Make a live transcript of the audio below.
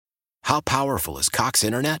How powerful is Cox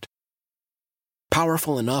Internet?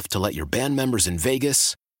 Powerful enough to let your band members in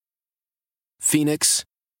Vegas, Phoenix,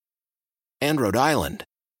 and Rhode Island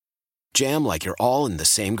jam like you're all in the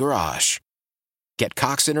same garage. Get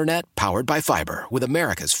Cox Internet powered by fiber with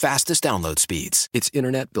America's fastest download speeds. It's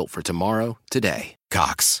internet built for tomorrow, today.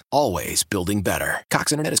 Cox, always building better.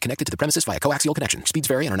 Cox Internet is connected to the premises via coaxial connection. Speeds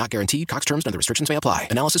vary and are not guaranteed. Cox terms and other restrictions may apply.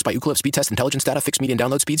 Analysis by Ookla Speed Test Intelligence Data. Fixed median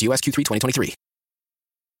download speeds. US Q3 2023.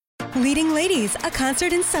 Leading Ladies, a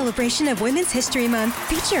concert in celebration of Women's History Month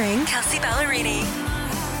featuring Kelsey Ballerini,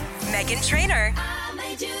 Meghan Trainor,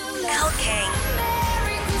 Elle King,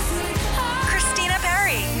 Christina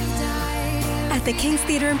Perri. At the King's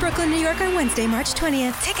Theater in Brooklyn, New York on Wednesday, March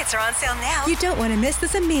 20th. Tickets are on sale now. You don't want to miss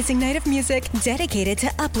this amazing night of music dedicated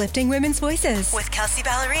to uplifting women's voices. With Kelsey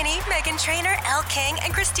Ballerini, Meghan Trainor, Elle King,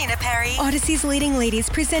 and Christina Perri. Odyssey's Leading Ladies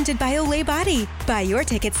presented by Olay Body. Buy your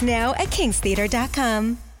tickets now at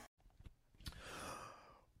kingstheater.com.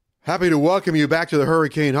 Happy to welcome you back to the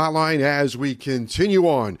Hurricane Hotline as we continue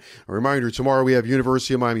on. A reminder, tomorrow we have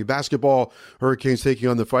University of Miami basketball. Hurricanes taking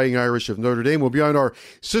on the Fighting Irish of Notre Dame. We'll be on our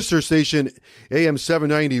sister station, AM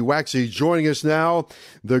 790 Waxy. Joining us now,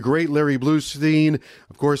 the great Larry Blustein,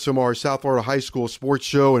 of course, from our South Florida High School sports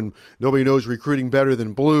show, and nobody knows recruiting better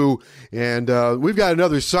than Blue. And we've got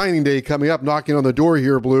another signing day coming up, knocking on the door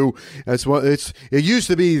here, Blue. It used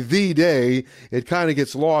to be the day. It kind of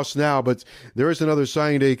gets lost now, but there is another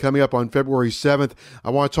signing day coming up on February 7th. I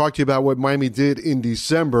want to talk to you about what Miami did in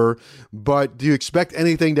December, but do you expect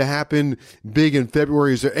anything to happen big in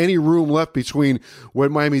February? Is there any room left between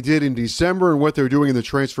what Miami did in December and what they're doing in the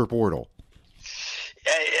transfer portal?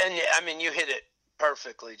 And I mean, you hit it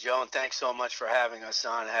perfectly, Joe, and thanks so much for having us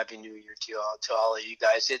on. Happy New Year to all of you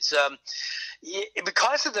guys. It's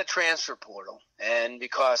because of the transfer portal, and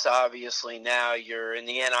because obviously now you're in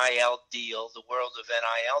the NIL deal, the world of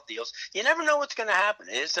NIL deals, you never know what's going to happen.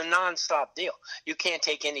 It's a nonstop deal. You can't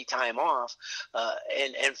take any time off.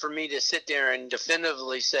 And for me to sit there and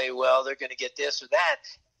definitively say, well, they're going to get this or that,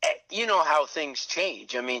 you know how things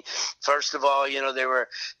change. I mean, first of all,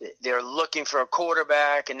 they're looking for a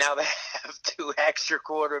quarterback, and now they have two extra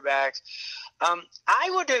quarterbacks. I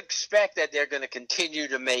would expect that they're going to continue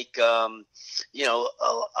to make, a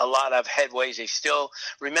lot of headways.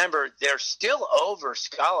 They're still over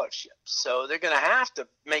scholarships, so they're going to have to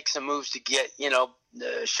make some moves to get,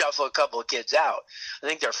 shuffle a couple of kids out. I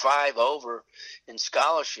think they're 5 over in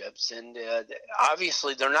scholarships, and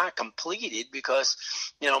obviously they're not completed because,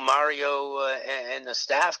 Mario and the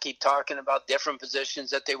staff keep talking about different positions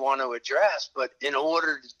that they want to address. But in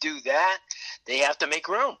order to do that, they have to make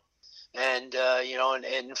room. And,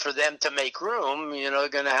 and for them to make room, they're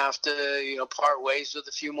going to have to, part ways with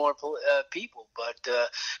a few more people. But,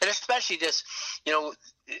 and especially this,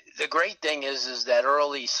 the great thing is that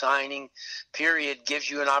early signing period gives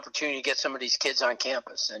you an opportunity to get some of these kids on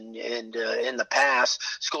campus. And in the past,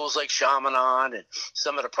 schools like Chaminade and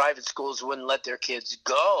some of the private schools wouldn't let their kids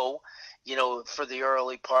go, for the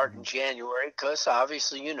early part in January, because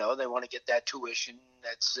obviously, they want to get that tuition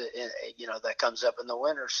that's, that comes up in the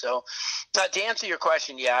winter. So to answer your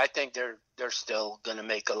question, yeah, I think they're still going to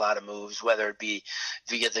make a lot of moves, whether it be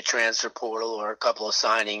via the transfer portal or a couple of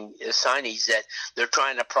signees that they're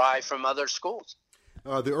trying to pry from other schools.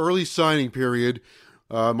 The early signing period,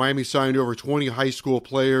 Miami signed over 20 high school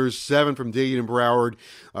players, 7 from Dayton and Broward.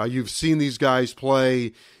 You've seen these guys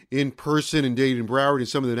play in person in Dayton and Broward, and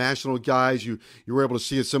some of the national guys you were able to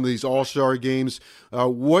see at some of these all-star games.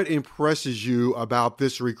 What impresses you about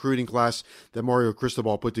this recruiting class that Mario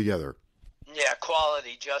Cristobal put together? Yeah,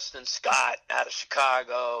 quality. Justin Scott out of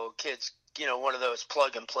Chicago, kids, one of those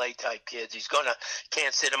plug-and-play type kids.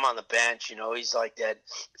 Can't sit him on the bench. He's like that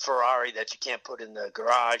Ferrari that you can't put in the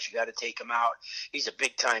garage. You got to take him out. He's a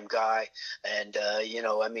big-time guy. And,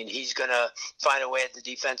 he's going to find a way at the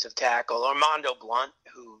defensive tackle. Armando Blunt,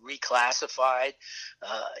 who reclassified,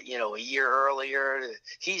 a year earlier.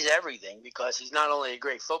 He's everything because he's not only a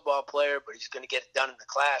great football player, but he's going to get it done in the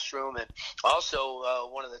classroom. And also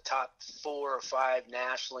one of the top 4 or 5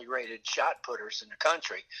 nationally rated shot putters in the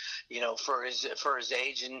country, for his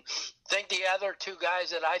age. And I think the other 2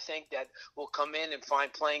 guys that I think that will come in and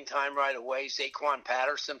find playing time right away, Zaquan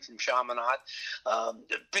Patterson from Chaminade,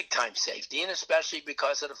 big time safety, and especially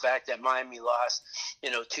because of the fact that Miami lost,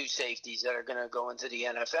 2 safeties that are going to go into the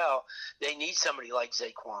NFL. They need somebody like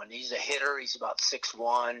Zaquan. He's a hitter. He's about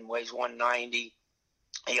 6'1", weighs 190.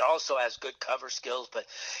 He also has good cover skills, but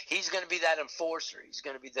he's going to be that enforcer. He's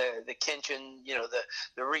going to be the Kinchin,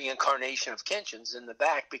 the reincarnation of Kinchin's in the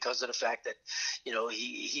back because of the fact that,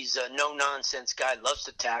 he's a no-nonsense guy, loves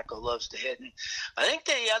to tackle, loves to hit. And I think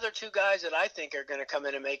the other two guys that I think are going to come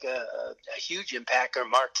in and make a huge impact are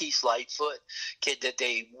Marquise Lightfoot, kid that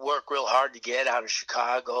they work real hard to get out of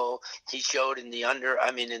Chicago. He showed in the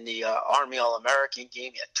Army All-American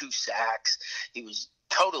game. He had 2 sacks. He was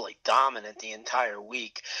totally dominant the entire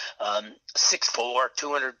week. 6'4",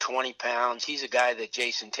 220 pounds. He's a guy that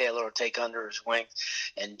Jason Taylor will take under his wing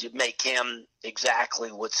and to make him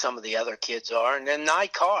exactly what some of the other kids are. And then Nye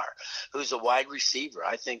Carr, who's a wide receiver.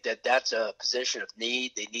 I think that that's a position of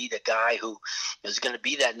need. They need a guy who is going to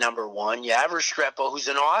be that number one. You have Restrepo, who's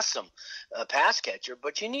an awesome pass catcher,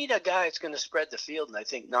 but you need a guy that's going to spread the field. And I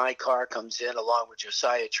think Nye Carr comes in along with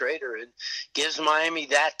Josiah Trader and gives Miami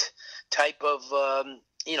that type of,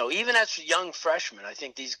 even as young freshmen, I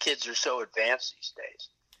think these kids are so advanced these days.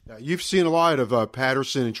 You've seen a lot of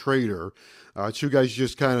Patterson and Trader, 2 guys you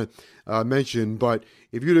just kind of mentioned, but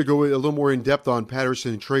if you were to go a little more in depth on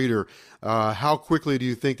Patterson and Trader, how quickly do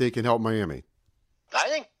you think they can help Miami? I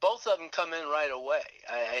think both of them come in right away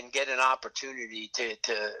and get an opportunity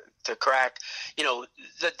to crack,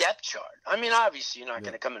 the depth chart. I mean, obviously, you're not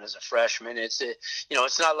going to come in as a freshman. It's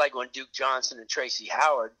not like when Duke Johnson and Tracy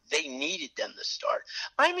Howard, they needed them to start.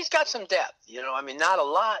 Miami's got some depth, not a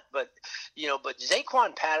lot, but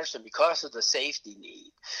Zaquan Patterson, because of the safety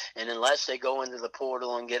need, and unless they go into the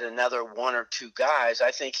portal and get another 1 or 2 guys,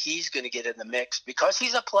 I think he's going to get in the mix because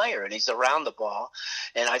he's a player and he's around the ball.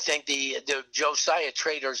 And I think the Josiah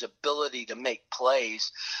Trader's ability to make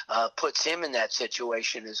plays puts him in that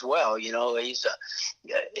situation as well.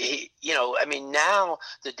 Now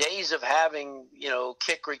the days of having,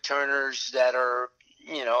 kick returners that are,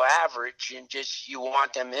 average and just you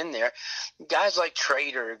want them in there. Guys like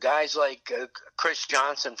Trader, guys like Chris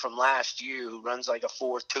Johnson from last year who runs like a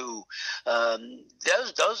 4.2.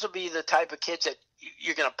 Those will be the type of kids that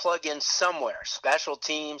you're going to plug in somewhere, special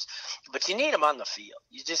teams, but you need them on the field.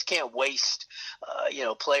 You just can't waste,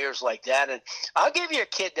 players like that. And I'll give you a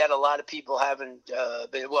kid that a lot of people haven't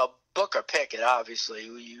Booker Pickett, obviously.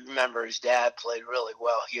 You remember his dad played really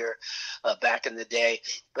well here back in the day.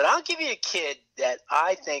 But I'll give you a kid that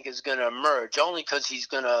I think is going to emerge only because he's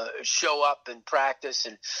going to show up and practice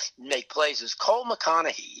and make plays is Cole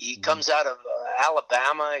McConaughey. He comes out of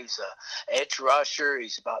Alabama. He's an edge rusher.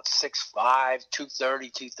 He's about 6'5", 230,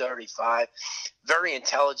 235. Very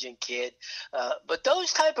intelligent kid. But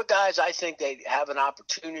those type of guys, I think they have an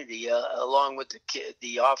opportunity, along with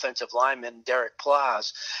the offensive lineman, Derek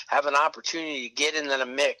Plaz, have an opportunity to get into the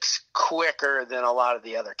mix quicker than a lot of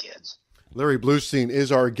the other kids. Larry Blustein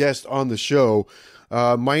is our guest on the show.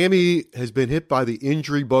 Miami has been hit by the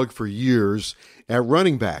injury bug for years at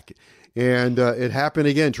running back. And it happened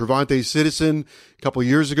again. Trevante Citizen, a couple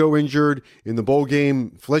years ago, injured. In the bowl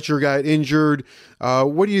game, Fletcher got injured.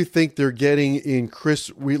 What do you think they're getting in Chris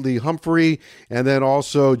Wheatley-Humphrey and then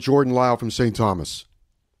also Jordan Lyle from St. Thomas?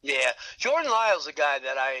 Yeah, Jordan Lyle's a guy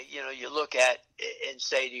that you look at and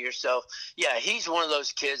say to yourself, yeah, he's one of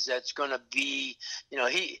those kids that's going to be,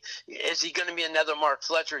 is he going to be another Mark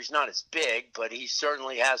Fletcher? He's not as big, but he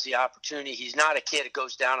certainly has the opportunity. He's not a kid that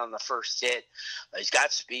goes down on the first hit. He's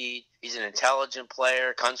got speed. He's an intelligent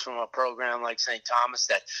player, comes from a program like St. Thomas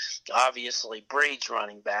that obviously breeds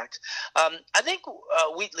running backs. I think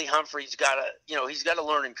Wheatley-Humphrey's got he's got a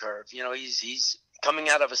learning curve. He's coming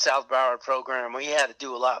out of a South Broward program where he had to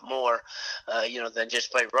do a lot more, than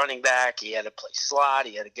just play running back. He had to play slot.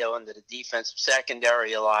 He had to go into the defensive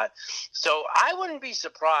secondary a lot. So I wouldn't be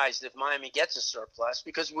surprised if Miami gets a surplus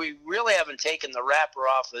because we really haven't taken the wrapper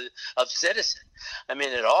off of Citizen.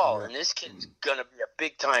 At all. And this kid's going to be a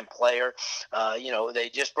big-time player. They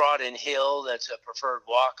just brought in Hill. That's a preferred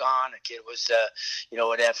walk-on. A kid was,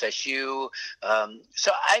 at FSU.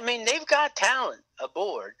 They've got talent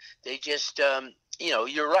aboard. They just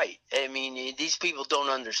you're right. These people don't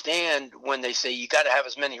understand when they say you got to have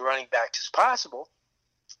as many running backs as possible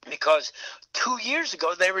because 2 years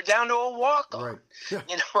ago they were down to a walk-on. Right. Yeah.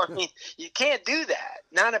 You can't do that.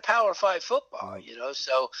 Not in Power 5 football,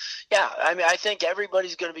 So, yeah, I think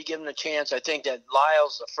everybody's going to be given a chance. I think that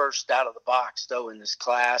Lyle's the first out of the box, though, in this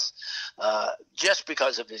class, just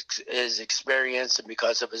because of his experience and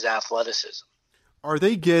because of his athleticism. Are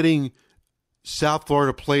they getting South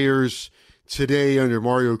Florida players today under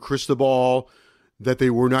Mario Cristobal that they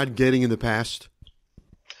were not getting in the past?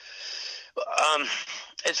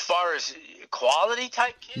 As far as quality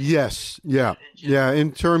type kids? Yes. Yeah. Yeah.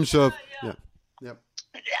 In terms of, yeah.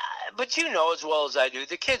 But as well as I do,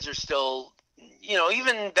 the kids are still,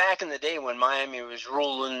 even back in the day when Miami was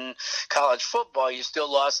ruling college football, you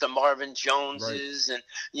still lost to Marvin Joneses and,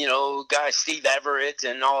 guys Steve Everett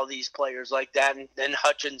and all these players like that, and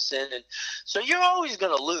Hutchinson. And so you're always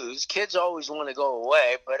going to lose. Kids always want to go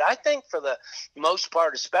away. But I think for the most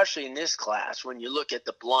part, especially in this class, when you look at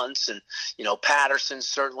the Blunts and, Patterson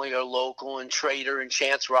certainly are local, and Trader and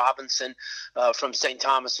Chance Robinson from St.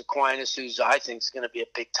 Thomas Aquinas, who's I think is going to be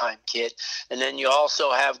a big-time kid. And then you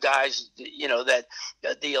also have guys,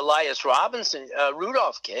 that the Elias Robinson,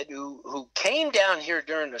 Rudolph kid who came down here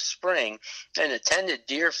during the spring and attended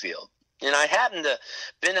Deerfield. And I happened to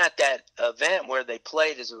been at that event where they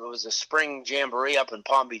played, as it was a spring jamboree up in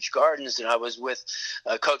Palm Beach Gardens, and I was with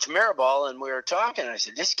Coach Mirabal, and we were talking, and I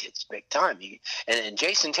said, this kid's big time. And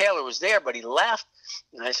Jason Taylor was there, but he left.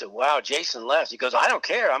 And I said, wow, Jason left. He goes, I don't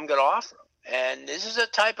care. I'm going to offer him. And this is a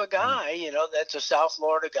type of guy, that's a South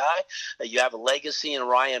Florida guy. You have a legacy in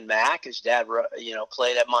Ryan Mack. His dad,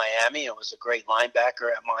 played at Miami and was a great linebacker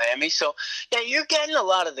at Miami. So, yeah, you're getting a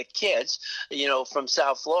lot of the kids, from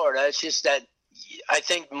Florida. It's just that I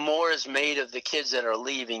think more is made of the kids that are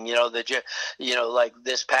leaving. Like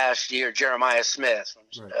this past year, Jeremiah Smith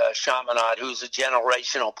from Chaminade, who's a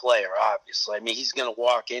generational player. Obviously, I mean, he's going to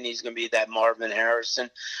walk in. He's going to be that Marvin Harrison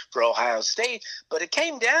for Ohio State. But it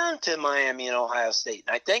came down to Miami and Ohio State,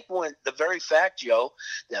 and I think when the very fact, Joe,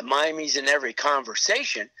 that Miami's in every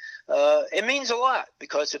conversation. It means a lot,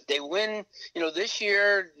 because if they win, this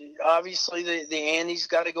year, obviously the Andes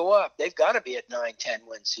got to go up. They've got to be at 9-10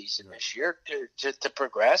 win season this year to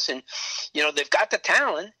progress. And, they've got the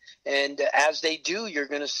talent. And as they do, you're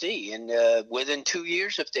going to see. And within 2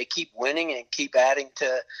 years, if they keep winning and keep adding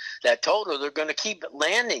to that total, they're going to keep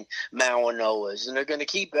landing Mawanoas, and they're going to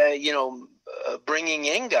keep, bringing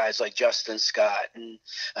in guys like Justin Scott. And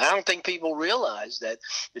I don't think people realize that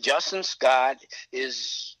Justin Scott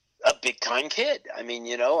is a big-time kid. I mean,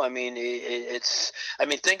 think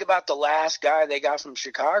about the last guy they got from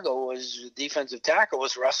Chicago was defensive tackle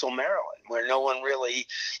was Russell Maryland, where no one really,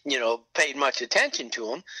 paid much attention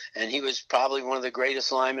to him, and he was probably one of the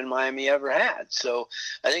greatest linemen Miami ever had. So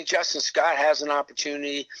I think Justin Scott has an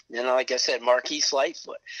opportunity, and like I said, Marquise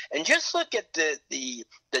Lightfoot. And just look at the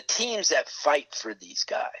teams that fight for these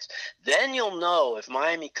guys. Then you'll know if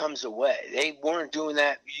Miami comes away. They weren't doing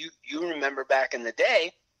that. You remember back in the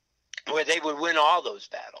day, where they would win all those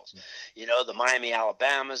battles, the Miami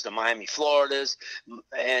Alabamas, the Miami Floridas,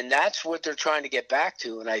 and that's what they're trying to get back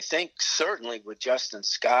to. And I think certainly with Justin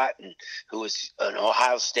Scott, and who was an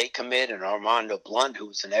Ohio State commit, and Armando Blunt, who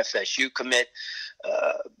was an FSU commit,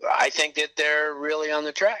 I think that they're really on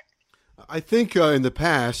the track. I think in the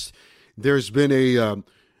past there's been a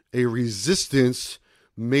resistance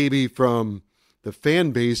maybe from the fan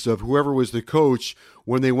base of whoever was the coach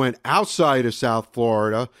when they went outside of South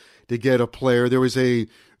Florida to get a player. There was a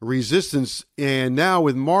resistance, and now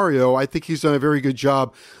with Mario, I think he's done a very good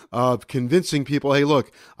job of convincing people, hey, look,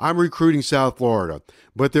 I'm recruiting South Florida,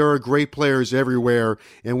 but there are great players everywhere,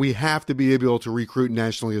 and we have to be able to recruit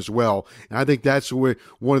nationally as well. And I think that's what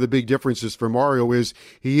one of the big differences for Mario is.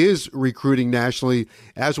 He is recruiting nationally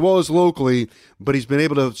as well as locally, but he's been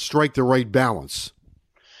able to strike the right balance.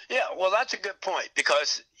 Yeah, well, that's a good point,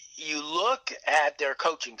 because you look at their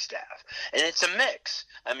coaching staff, and it's a mix.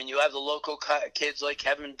 I mean, you have the local kids like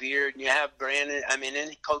Kevin Beard, and you have Brandon,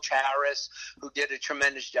 and Coach Harris, who did a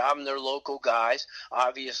tremendous job, and they're local guys.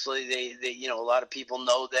 Obviously, they a lot of people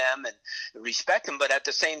know them and respect them, but at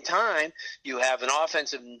the same time, you have an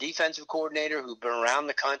offensive and defensive coordinator who've been around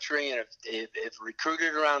the country and have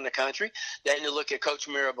recruited around the country. Then you look at Coach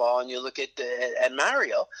Mirabal, and you look at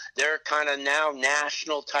Mario. They're kind of now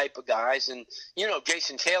national type of guys, and,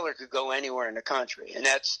 Jason Taylor could go anywhere in the country, and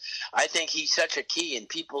I think he's such a key, and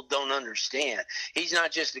people don't understand. He's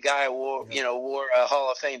not just a guy who wore a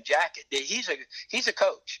Hall of Fame jacket. He's a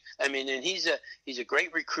coach. I mean, and he's a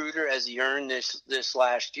great recruiter, as he earned this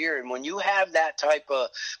last year. And when you have that type of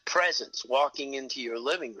presence walking into your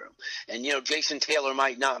living room, and Jason Taylor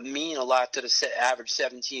might not mean a lot to the average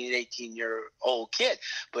 17 and 18-year-old kid,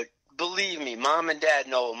 but believe me, Mom and Dad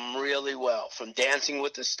know him really well. From Dancing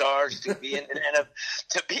with the Stars to being an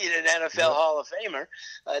NFL Hall of Famer,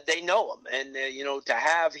 they know him, and to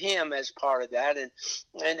have him as part of that, and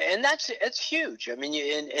it's huge. I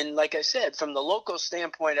mean, and like I said, from the local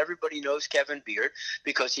standpoint, everybody knows Kevin Beard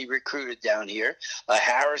because he recruited down here.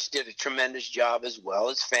 Harris did a tremendous job as well.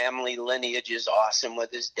 His family lineage is awesome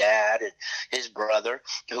with his dad and his brother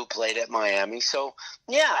who played at Miami. So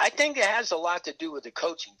yeah, I think it has a lot to do with the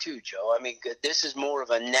coaching too, Joe. I mean, this is more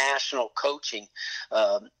of a national coaching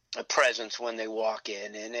a presence when they walk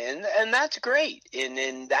in, and that's great,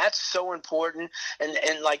 and that's so important,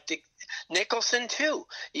 and like Nicholson too,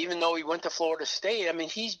 even though he went to Florida State, I mean,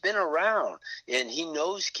 he's been around and he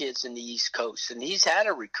knows kids in the East Coast, and he's had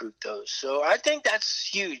to recruit those. So I think that's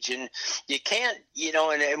huge, and you can't,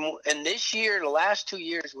 and this year, the last 2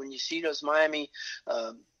 years, when you see those Miami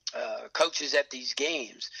coaches at these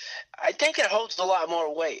games, I think it holds a lot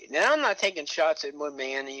more weight. Now, I'm not taking shots at what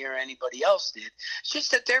Manny or anybody else did. It's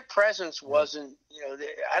just that their presence wasn't,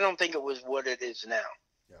 I don't think it was what it is now.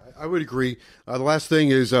 I would agree. The last thing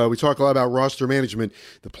is we talk a lot about roster management.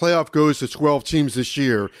 The playoff goes to 12 teams this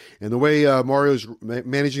year, and the way Mario's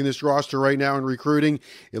managing this roster right now and recruiting,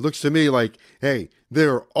 it looks to me like, hey,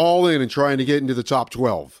 they're all in and trying to get into the top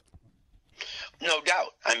 12. No doubt.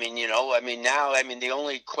 Now, the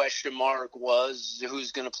only question mark was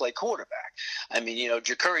who's going to play quarterback.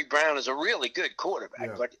 Ja'Cory Brown is a really good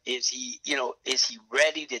quarterback, but is he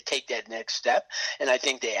ready to take that next step? And I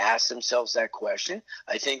think they asked themselves that question.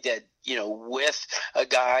 I think that, with a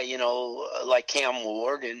guy, like Cam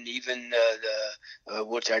Ward and even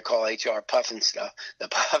which I call HR Puffin stuff, the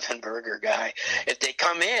Puffenberger guy, if they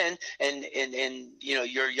come in and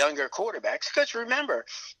your younger quarterbacks, because remember,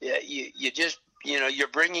 you're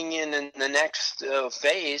bringing in the next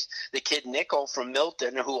phase the kid Nickel from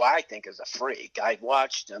Milton, who I think is a freak. I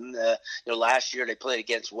watched him. Last year they played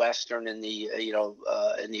against Western in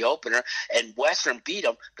the opener, and Western beat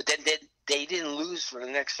them. But then they didn't lose for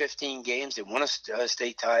the next 15 games. They won a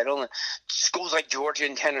state title, and schools like Georgia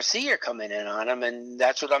and Tennessee are coming in on them. And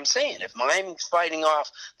that's what I'm saying. If Miami's fighting off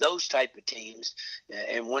those type of teams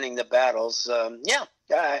and winning the battles,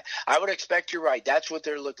 I would expect you're right. That's what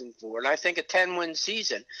they're looking for. And I think a 10-win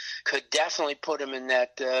season could definitely put them in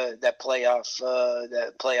that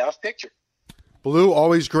playoff picture. Blue,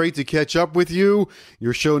 always great to catch up with you.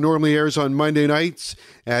 Your show normally airs on Monday nights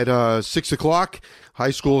at 6 o'clock.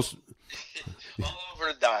 High schools. All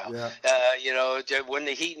over the dial. Yeah. When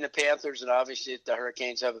the Heat and the Panthers, and obviously if the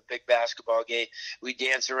Hurricanes have a big basketball game, we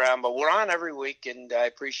dance around. But we're on every week, and I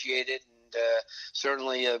appreciate it.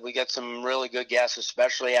 Certainly we got some really good guests,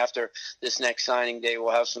 especially after this next signing day.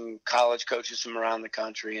 We'll have some college coaches from around the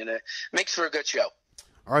country, and it makes for a good show.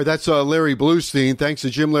 All right, that's Larry Blustein. Thanks to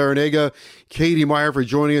Jim Larinaga, Katie Meyer for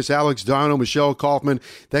joining us, Alex Dono, Michelle Kaufman.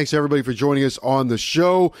 Thanks, everybody, for joining us on the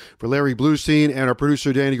show. For Larry Blustein and our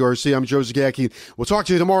producer, Danny Garcia, I'm Joe Zagacki. We'll talk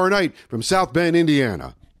to you tomorrow night from South Bend,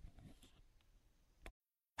 Indiana.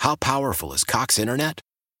 How powerful is Cox Internet?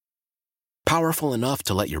 Powerful enough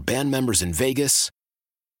to let your band members in Vegas,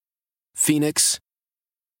 Phoenix,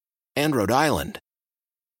 and Rhode Island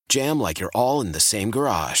jam like you're all in the same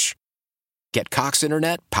garage. Get Cox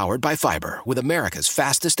Internet powered by fiber with America's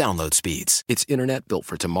fastest download speeds. It's internet built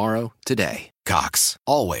for tomorrow, today. Cox,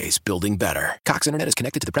 always building better. Cox Internet is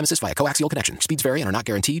connected to the premises via coaxial connection. Speeds vary and are not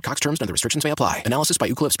guaranteed. Cox terms and other restrictions may apply. Analysis by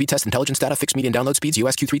Ookla of Speed Test Intelligence Data. Fixed median download speeds.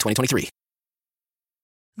 US Q3 2023.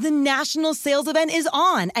 The national sales event is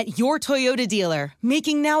on at your Toyota dealer,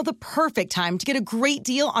 making now the perfect time to get a great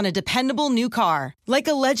deal on a dependable new car. Like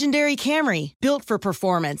a legendary Camry, built for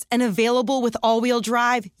performance and available with all-wheel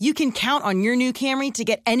drive, you can count on your new Camry to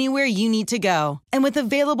get anywhere you need to go. And with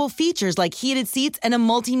available features like heated seats and a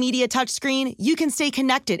multimedia touchscreen, you can stay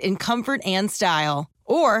connected in comfort and style.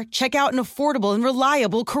 Or check out an affordable and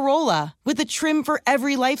reliable Corolla with a trim for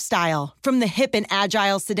every lifestyle, from the hip and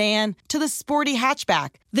agile sedan to the sporty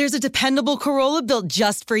hatchback. There's a dependable Corolla built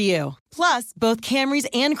just for you. Plus, both Camrys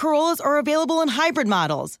and Corollas are available in hybrid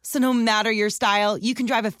models, so no matter your style, you can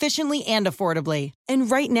drive efficiently and affordably.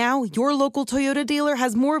 And right now, your local Toyota dealer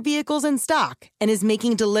has more vehicles in stock and is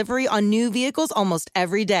making delivery on new vehicles almost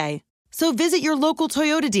every day. So visit your local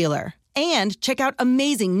Toyota dealer. And check out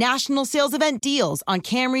amazing national sales event deals on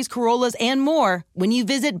Camrys, Corollas, and more when you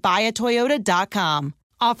visit buyatoyota.com.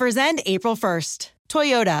 Offers end April 1st.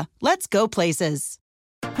 Toyota, let's go places.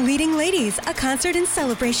 Leading Ladies, a concert in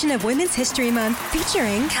celebration of Women's History Month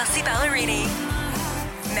featuring Kelsey Ballerini,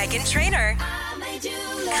 Meghan Trainor,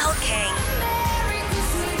 Elle King,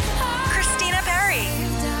 Christina Perri.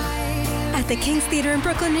 At the King's Theater in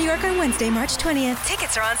Brooklyn, New York on Wednesday, March 20th.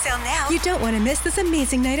 Tickets are on sale now. You don't want to miss this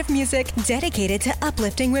amazing night of music dedicated to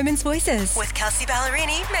uplifting women's voices. With Kelsey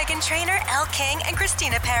Ballerini, Meghan Trainor, Elle King, and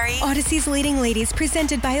Christina Perri. Odyssey's Leading Ladies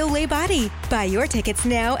presented by Olay Body. Buy your tickets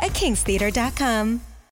now at kingstheater.com.